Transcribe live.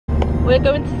We're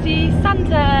going to see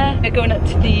Santa. We're going up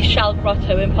to the Shell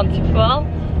Grotto in Pontypool.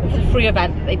 It's a free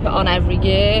event that they put on every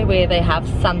year where they have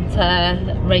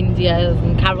Santa, reindeers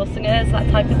and carol singers, that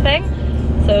type of thing.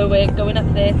 So we're going up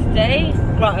there today.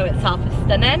 The grotto itself is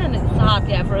stunning and it's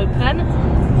hardly ever open.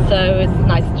 So it's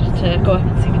nice just to go up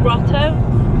and see the grotto.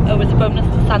 Oh, it's a bonus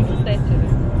that Santa's there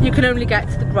too. You can only get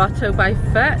to the grotto by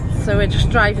foot, so we're just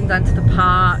driving down to the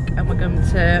park and we're going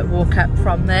to walk up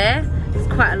from there. It's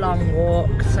quite a long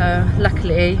walk, so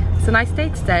luckily it's a nice day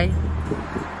today.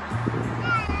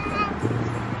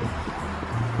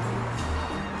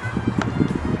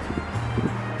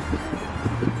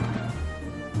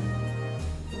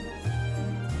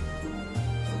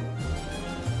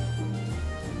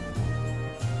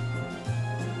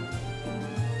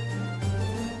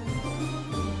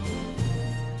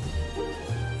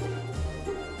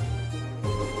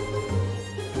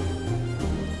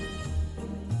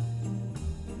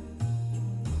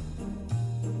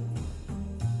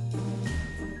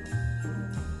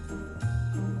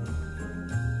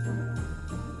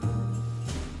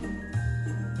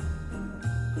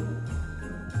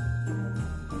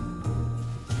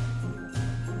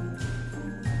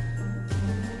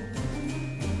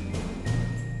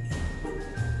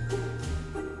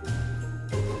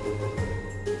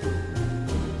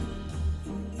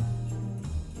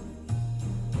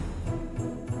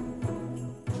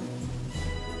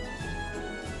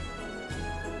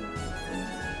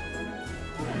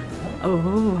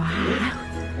 Oh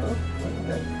wow,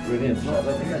 Brilliant.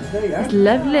 it's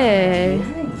lovely.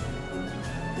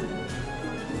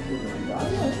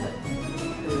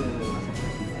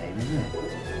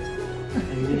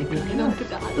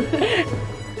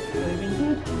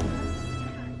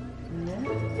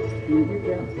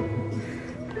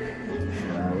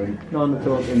 Not in the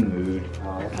talking mood.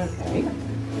 Oh, okay.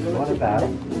 What about a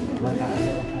little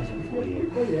present for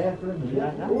you? Oh yeah, for him.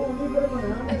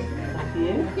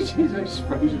 Yeah, she's just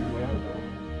frozen.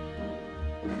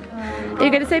 Are you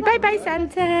going to say bye bye,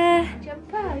 Santa? Bye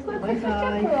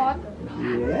bye.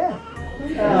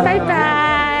 Yeah. Bye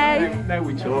bye. Now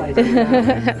we talk.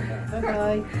 Bye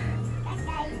bye.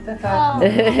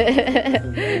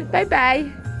 Bye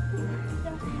bye.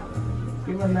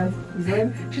 Come on then. You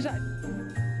going? She's like,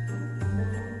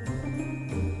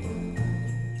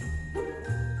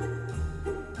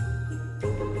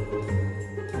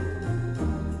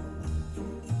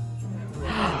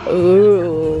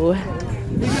 ooh. What are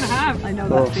you gonna have? I know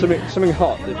Oh, that. something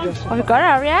hot. What have you got,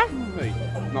 Aria?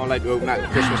 Not allowed to open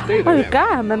that Christmas Day. What have you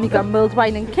got? Mummy got mulled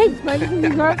wine and cake. Have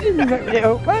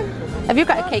you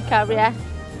got a cake, Aria?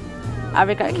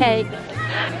 Aria got a cake.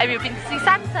 Have you been to see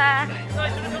Santa?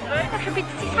 Have you been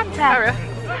to see Santa? Aria.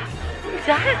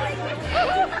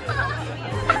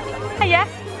 Hiya.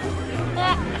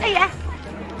 Hiya.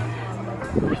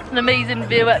 It's an amazing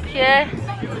view up here.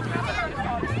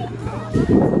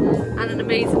 And an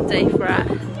amazing day for it.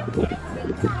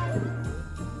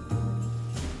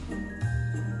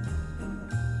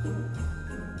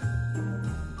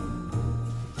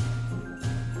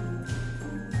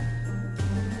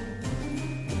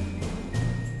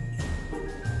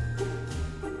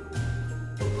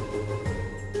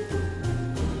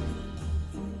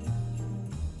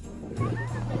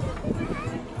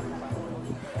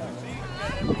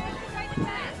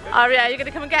 Aria, are you going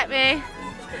to come and get me?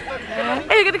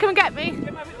 Are you going to come and get me?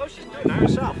 Oh, she's doing that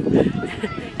herself.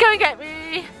 Come and get me!